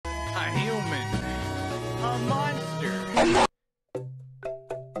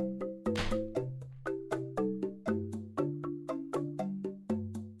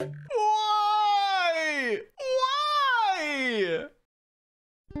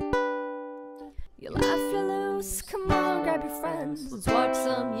You laugh, you lose, come on, grab your friends. Let's watch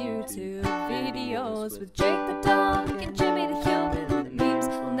some YouTube videos with Jake the dog and Jimmy the human. The memes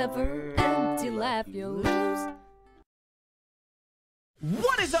will never end, you laugh, you lose.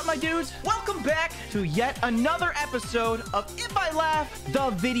 What is up, my dudes? Welcome back to yet another episode of If I Laugh,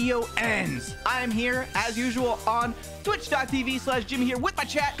 the Video Ends. I am here, as usual, on twitch.tv/jimmyhere with my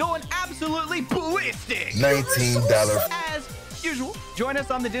chat going absolutely ballistic. $19. As usual, join us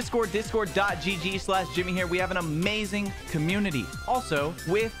on the Discord, discord.gg/jimmyhere. We have an amazing community. Also,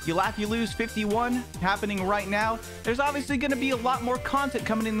 with You Laugh, You Lose 51 happening right now, there's obviously going to be a lot more content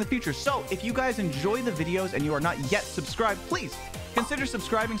coming in the future. So if you guys enjoy the videos and you are not yet subscribed, please consider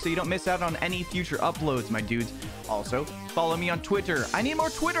subscribing so you don't miss out on any future uploads, my dudes. Also, follow me on Twitter. I need more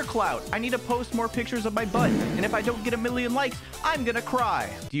Twitter clout. I need to post more pictures of my butt. And if I don't get 1 million likes, I'm gonna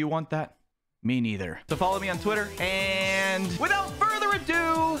cry. Do you want that? Me neither. So follow me on Twitter. And without further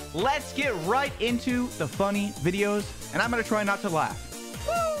ado, let's get right into the funny videos. And I'm gonna try not to laugh.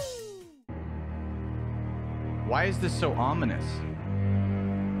 Woo! Why is this so ominous?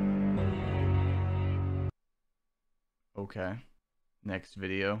 Okay. Next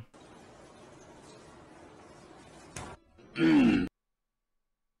video.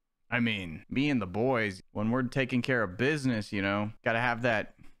 I mean, me and the boys, when we're taking care of business, you know, gotta have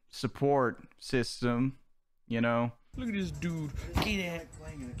that support system, you know. Look at this dude. Get at.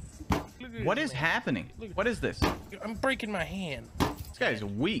 What is happening? What is this? I'm breaking my hand. This guy's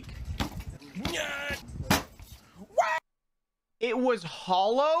weak. It was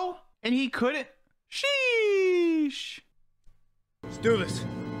hollow and he couldn't. Sheesh. Let's do this.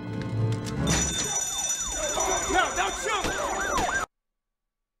 No, don't shoot!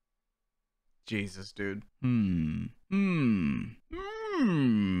 Jesus, dude.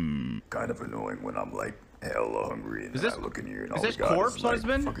 Kind of annoying when I'm like hella hungry and Is then this- I look in here and is all this I got corpse is like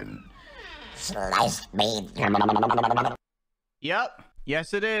husband? fucking... Slice meat. Yep.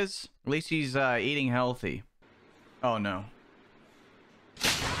 Yes, it is. At least he's eating healthy. Oh, no.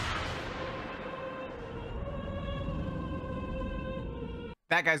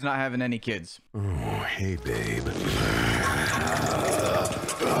 That guy's not having any kids. Oh, hey, babe.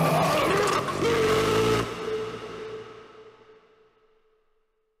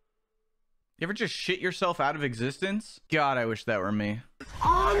 You ever just shit yourself out of existence? God, I wish that were me.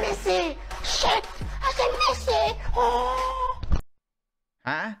 Oh, Missy! Shit! I said Missy! Oh!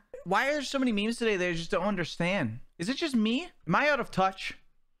 Huh? Why are there so many memes today that I just don't understand? Is it just me? Am I out of touch?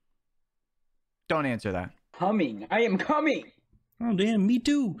 Don't answer that. Coming. I am coming. Oh, damn, me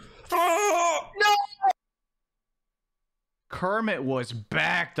too. Kermit was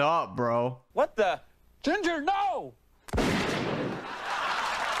backed up, bro. What the? Ginger, no!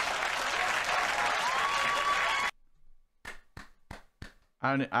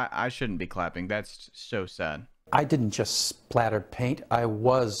 I shouldn't be clapping. That's so sad. I didn't just splatter paint, I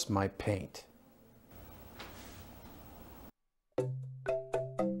was my paint.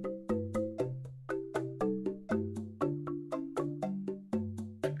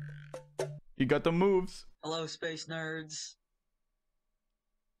 You got the moves. Hello, space nerds.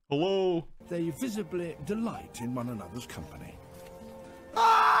 Hello. They visibly delight in one another's company.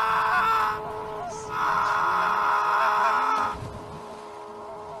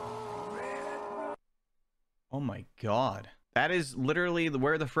 Oh my God. That is literally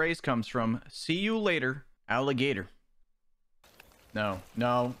where the phrase comes from. See you later, alligator. No,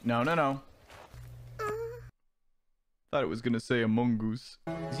 no, no, no, no. Thought it was gonna say a mongoose.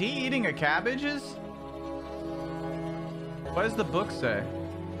 Is he eating a cabbages? What does the book say?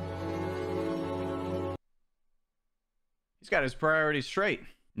 He's got his priorities straight.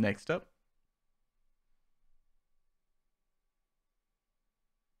 Next up.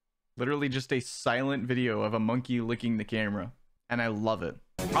 Literally just a silent video of a monkey licking the camera. And I love it.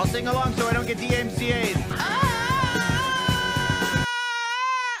 I'll sing along so I don't get DMCA'd. Ah!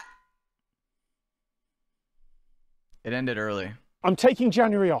 It ended early. I'm taking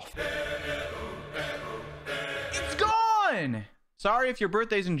January off. It's gone! Sorry if your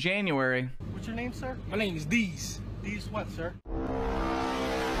birthday's in January. What's your name, sir? My name is Deez. Deez what, sir?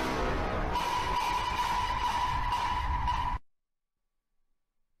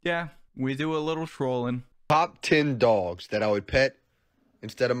 Yeah, we do a little trolling. Top 10 dogs that I would pet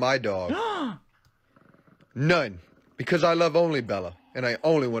instead of my dog. None. Because I love only Bella, and I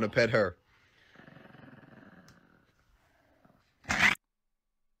only want to pet her.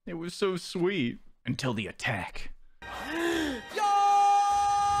 It was so sweet. Until the attack. That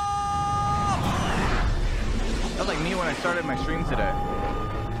was like me when I started my stream today.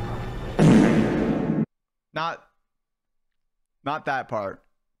 Not that part.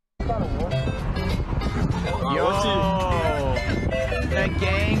 Yo, the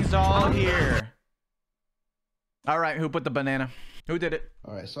gang's all here. All right, who put the banana? Who did it?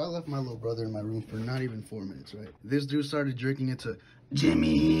 All right, so I left my little brother in my room for not even 4 minutes, right? This dude started drinking into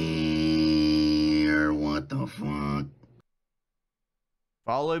Jimmy, what the fuck?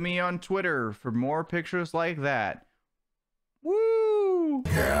 Follow me on Twitter for more pictures like that. Woo!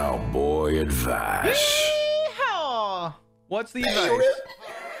 Cowboy advice. Yeehaw! What's the advice?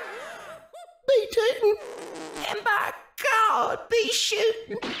 Be tootin', and by God, be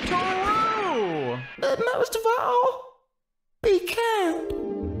shooting. True! But most of all, be kind.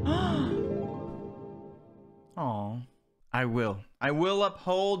 Aw. I will. I will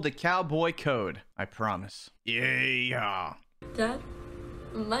uphold the cowboy code. I promise. Yeah. Dad,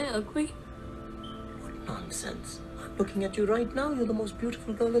 am I ugly? What nonsense. I'm looking at you right now. You're the most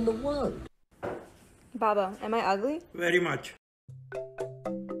beautiful girl in the world. Baba, am I ugly? Very much.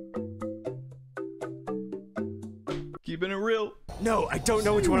 Keeping it real. No, I don't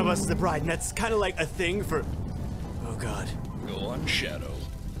know which one of us is the bride, and that's kind of like a thing for... Oh, God. Go on, Shadow.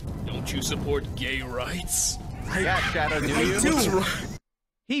 Don't you support gay rights? Yeah, Shadow, do you? I do.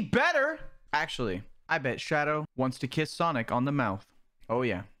 He better. Actually, I bet Shadow wants to kiss Sonic on the mouth. Oh,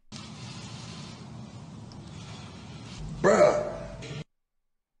 yeah. Bruh.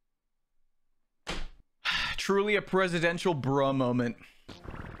 Truly a presidential bruh moment.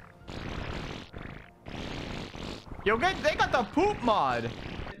 Yo, they got the poop mod.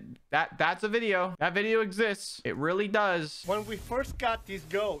 That's a video. That video exists. It really does. When we first got these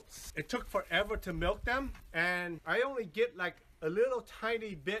goats, it took forever to milk them, and I only get like a little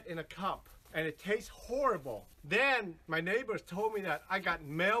tiny bit in a cup, and it tastes horrible. Then my neighbors told me that I got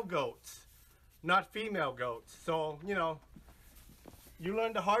male goats, not female goats. So, you know, you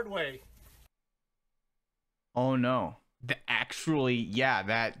learn the hard way. Oh no. Actually,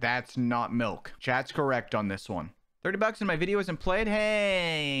 yeah, that's not milk. Chat's correct on this one. 30 bucks and my video isn't played.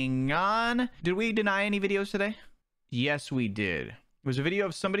 Hang on. Did we deny any videos today? Yes, we did. It was a video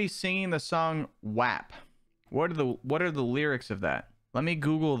of somebody singing the song WAP. What are the lyrics of that? Let me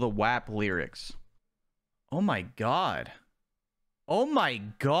Google the WAP lyrics. Oh my God. Oh my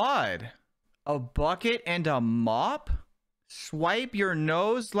God. A bucket and a mop? Swipe your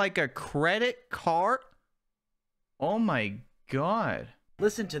nose like a credit card? Oh my God.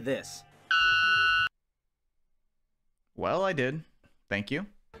 Listen to this. Well, I did. Thank you.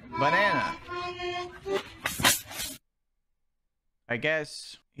 Banana. I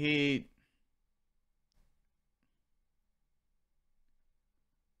guess he...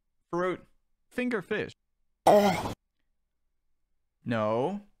 Fruit. Finger fish.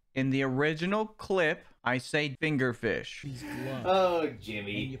 No. In the original clip, I say finger fish. Oh,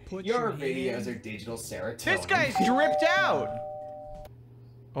 Jimmy. Your videos are digital serotonin. This guy's dripped out.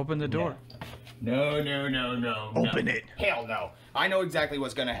 Open the door. No. Open it. Hell no. I know exactly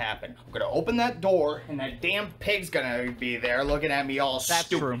what's gonna happen. I'm gonna open that door, and that damn pig's gonna be there looking at me all That's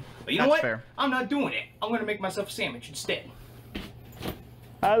stupid. true. But you know That's what? fair. I'm not doing it. I'm gonna make myself a sandwich instead.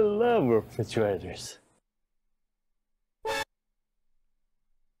 I love refrigerators.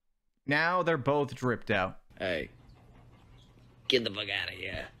 Now they're both dripped out. Hey. Get the fuck out of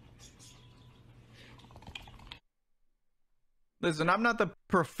here. Listen, I'm not the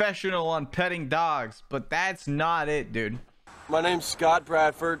professional on petting dogs, but that's not it, dude. My name's Scott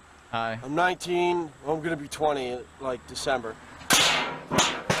Bradford. Hi. I'm 19. I'm gonna be 20 like December.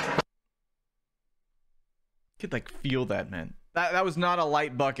 Could like feel that, man. That was not a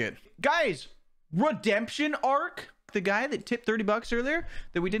light bucket. Guys, redemption arc. The guy that tipped 30 bucks earlier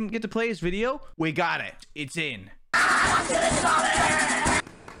that we didn't get to play his video. We got it. It's in.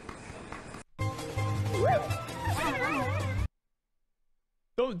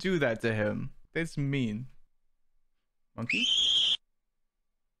 Don't do that to him. That's mean. Monkey?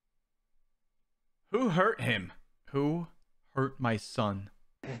 Who hurt him? Who hurt my son?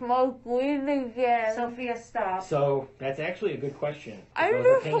 Smoke weed again. Sophia, stop. So, that's actually a good question. I Those just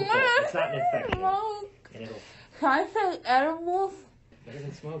are painful. It's not an infection. smoke. And it'll... Can I take edibles? Better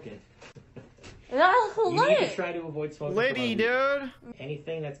than smoking. That's You need to lit. try to avoid smoking. Liddy, dude.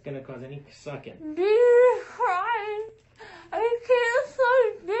 Anything that's gonna cause any sucking. Jesus Christ. I can't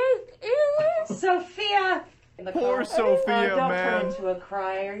suck dick either. Sophia! Poor Sophia, don't man. turn into a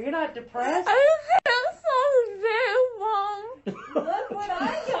crier. You're not depressed. I can't suck dick, Mom. Look what I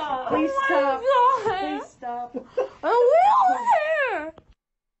got. Oh Please my stop. God. Please stop. A wheelchair.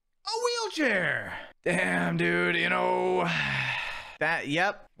 A wheelchair. Damn, dude, you know, that,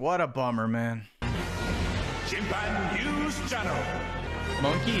 yep, what a bummer, man. Chimpan News Channel.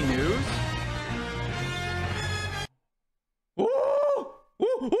 Monkey News? Ooh!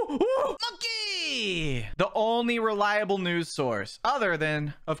 Ooh, ooh, ooh. Monkey! Hey! The only reliable news source, other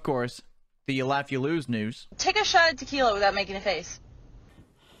than, of course, the You Laugh You Lose news. Take a shot of tequila without making a face.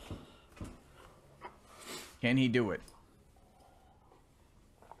 Can he do it?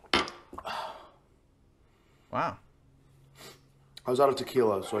 Wow. I was out of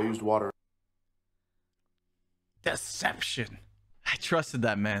tequila, so I used water. Deception. I trusted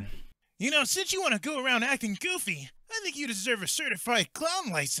that man. You know, since you want to go around acting goofy, I think you deserve a certified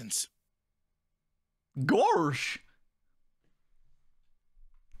clown license. Gorsh.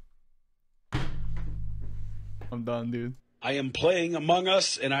 I'm done, dude. I am playing Among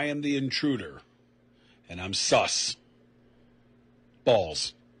Us, and I am the intruder. And I'm sus.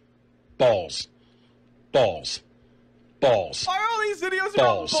 Balls. Balls. Balls. Balls. Why are all these videos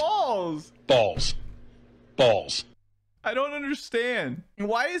Balls. about balls? Balls. Balls. I don't understand.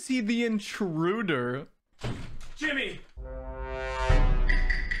 Why is he the intruder? Jimmy!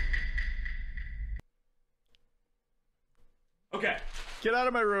 Okay. Get out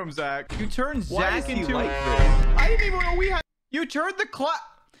of my room, Zach. You turned Why Zach is he into like I didn't even know we had. You turned the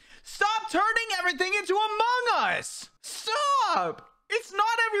Stop turning everything into Among Us. Stop. It's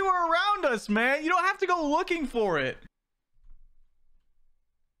not everywhere around us, man. You don't have to go looking for it.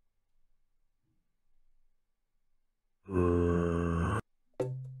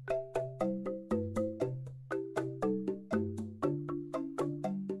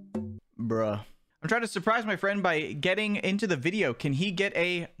 Bruh. I'm trying to surprise my friend by getting into the video. Can he get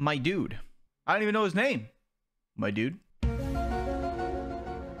a my dude? I don't even know his name. My dude.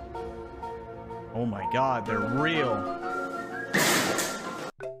 Oh my god, they're real.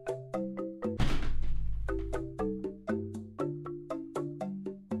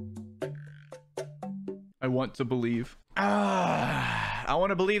 I want to believe. I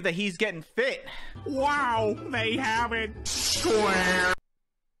want to believe that he's getting fit. Wow, they have it square.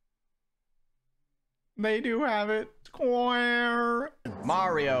 They do have it square.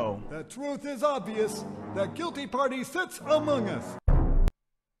 Mario. The truth is obvious. The guilty party sits among us.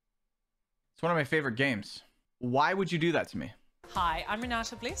 It's one of my favorite games. Why would you do that to me? Hi, I'm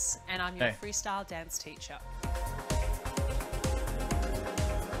Renata Bliss, and I'm your Hey. freestyle dance teacher.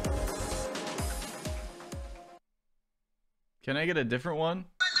 Can I get a different one?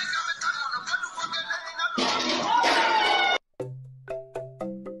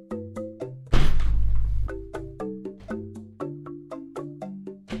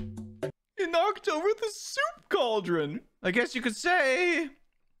 He knocked over the soup cauldron. I guess you could say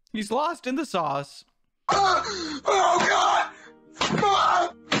he's lost in the sauce. Oh God!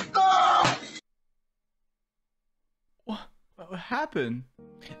 What happened?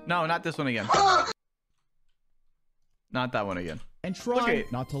 No, not this one again. Not that one again. And try Look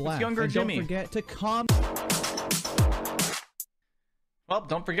at, not to it's laugh. younger And Jimmy. don't forget to comment. Well,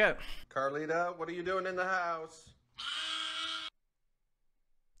 don't forget. Carlita, what are you doing in the house?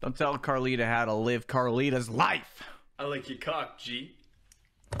 Don't tell Carlita how to live Carlita's life. I like your cock, G.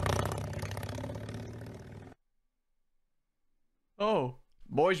 Oh,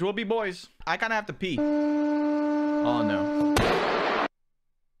 boys will be boys. I kind of have to pee. Oh, no.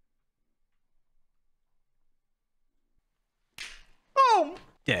 Oh,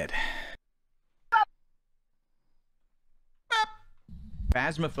 dead.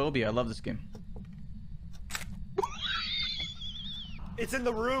 Phasmophobia. I love this game. It's in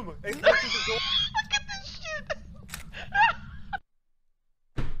the room. It's Look at this shit.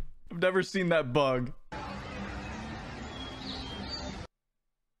 I've never seen that bug.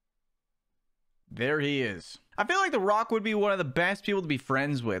 There he is. I feel like The Rock would be one of the best people to be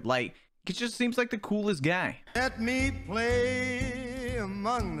friends with. Like, he just seems like the coolest guy. Let me play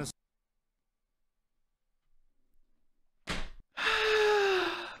among the...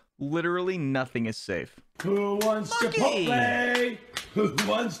 Literally nothing is safe. Who wants Monkey! Chipotle? Who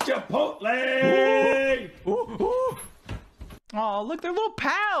wants Chipotle? Oh, look, they're little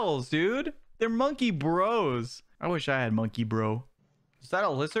pals, dude. They're monkey bros. I wish I had monkey bro. Is that a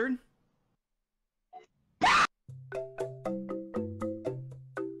lizard?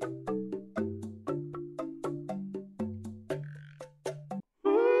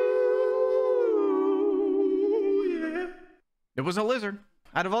 It was a lizard.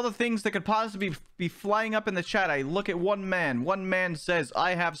 Out of all the things that could possibly be flying up in the chat, I look at one man. One man says,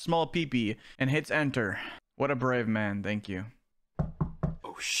 I have small pee-pee, and hits enter. What a brave man. Thank you.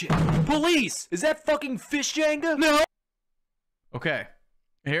 Oh shit. Police! Is that fucking fish Jenga? No! Okay.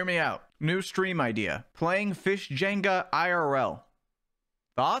 Hear me out. New stream idea. Playing Fish Jenga IRL.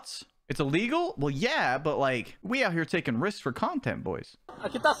 Thoughts? It's illegal? Well, yeah, but like, we out here taking risks for content, boys.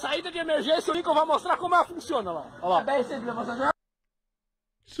 Aqui tá a saída de emergência, o Nico vai mostrar como ela funciona lá. Olha lá.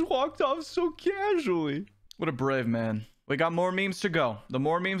 Just walked off so casually. What a brave man. We got more memes to go. The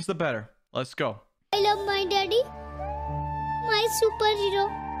more memes, the better. Let's go. I love my daddy, my superhero.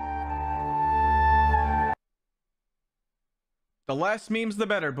 The less memes, the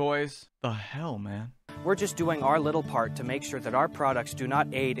better, boys. The hell, man. We're just doing our little part to make sure that our products do not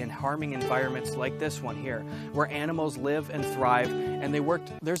aid in harming environments like this one here, where animals live and thrive, and they work.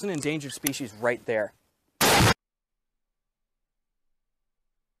 There's an endangered species right there.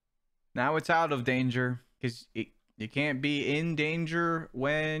 Now it's out of danger, because you can't be in danger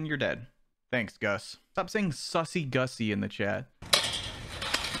when you're dead. Thanks, Gus. Stop saying sussy Gussie in the chat.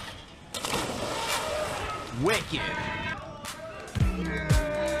 Wicked.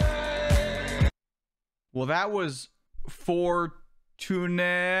 Well, that was Fortunate.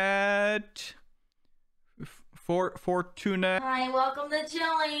 Fortunate. Hi, welcome to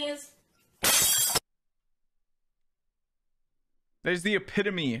Chili's. There's the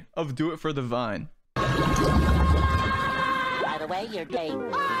epitome of do it for the vine. By the way, you're gay.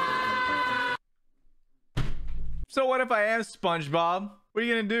 So what if I am SpongeBob? What are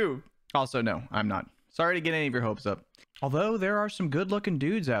you gonna do? Also, no, I'm not. Sorry to get any of your hopes up. Although there are some good-looking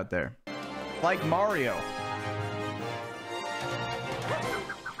dudes out there. Like Mario.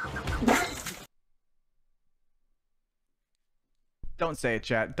 Don't say it,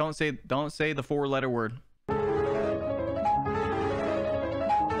 chat. Don't say the 4-letter word.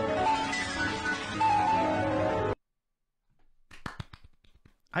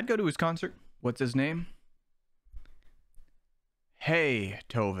 I'd go to his concert. What's his name? Hey,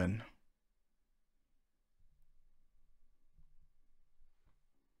 Tovin.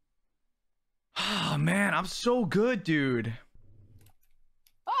 Oh, man, I'm so good, dude.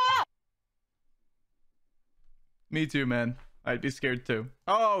 Ah! Me too, man. I'd be scared too.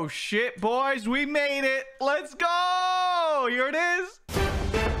 Oh, shit, boys. We made it. Let's go. Here it is.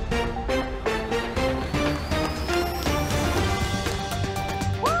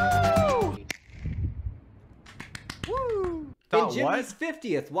 In Jimmy's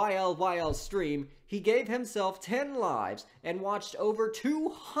 50th YLYL stream, he gave himself 10 lives and watched over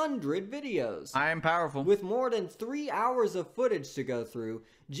 200 videos. I am powerful. With more than 3 hours of footage to go through,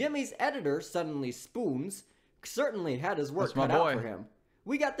 Jimmy's editor, SuddenlySpoons, certainly had his work cut out for him.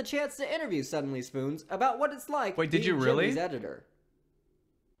 We got the chance to interview SuddenlySpoons about what it's like being Jimmy's editor.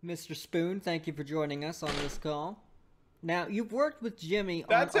 Mr. Spoon, thank you for joining us on this call. Now, you've worked with Jimmy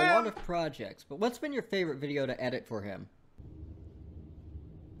on a lot of projects, but what's been your favorite video to edit for him?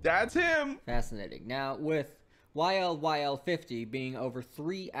 That's him. Fascinating. Now, with YLYL50 being over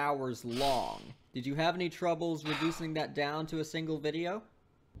 3 hours long, did you have any troubles reducing that down to a single video?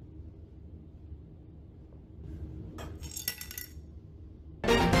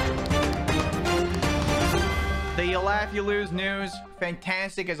 The You Laugh, You Lose news.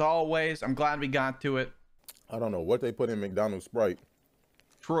 Fantastic as always. I'm glad we got to it. I don't know what they put in McDonald's Sprite.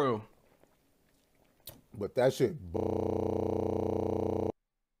 True. But that shit...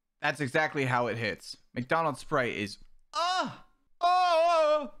 That's exactly how it hits. McDonald's Sprite is...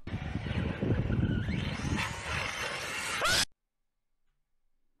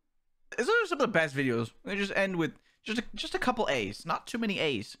 These are some of the best videos. They just end with just a couple A's. Not too many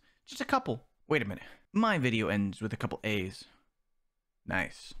A's. Just a couple. Wait a minute. My video ends with a couple A's.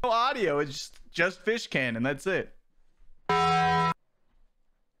 Nice. No audio. It's just fish can and that's it. Come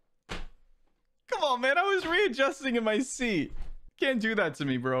on, man. I was readjusting in my seat. Can't do that to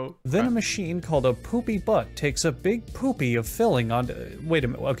me, bro. Then a machine called a poopy butt takes a big poopy of filling onto... Wait a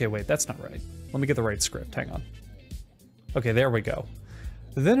minute. Okay, wait. That's not right. Let me get the right script. Hang on. Okay, there we go.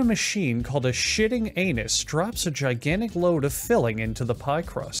 Then a machine called a shitting anus drops a gigantic load of filling into the pie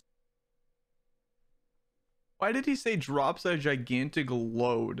crust. Why did he say drops a gigantic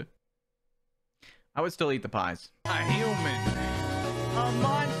load? I would still eat the pies. A human. A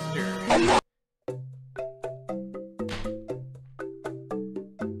monster.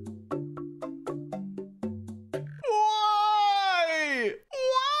 Why?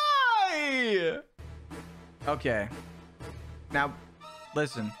 Why? Okay. Now,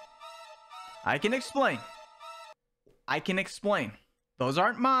 listen. I can explain. Those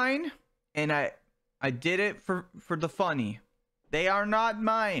aren't mine, and I did it for the funny. They are not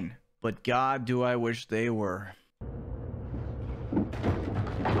mine. But God, do I wish they were.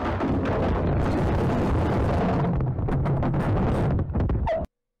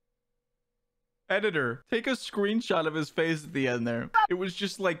 Editor, take a screenshot of his face at the end there. It was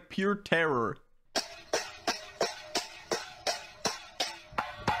just like pure terror.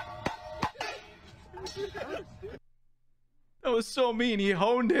 That was so mean. He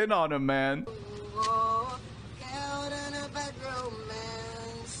honed in on him, man.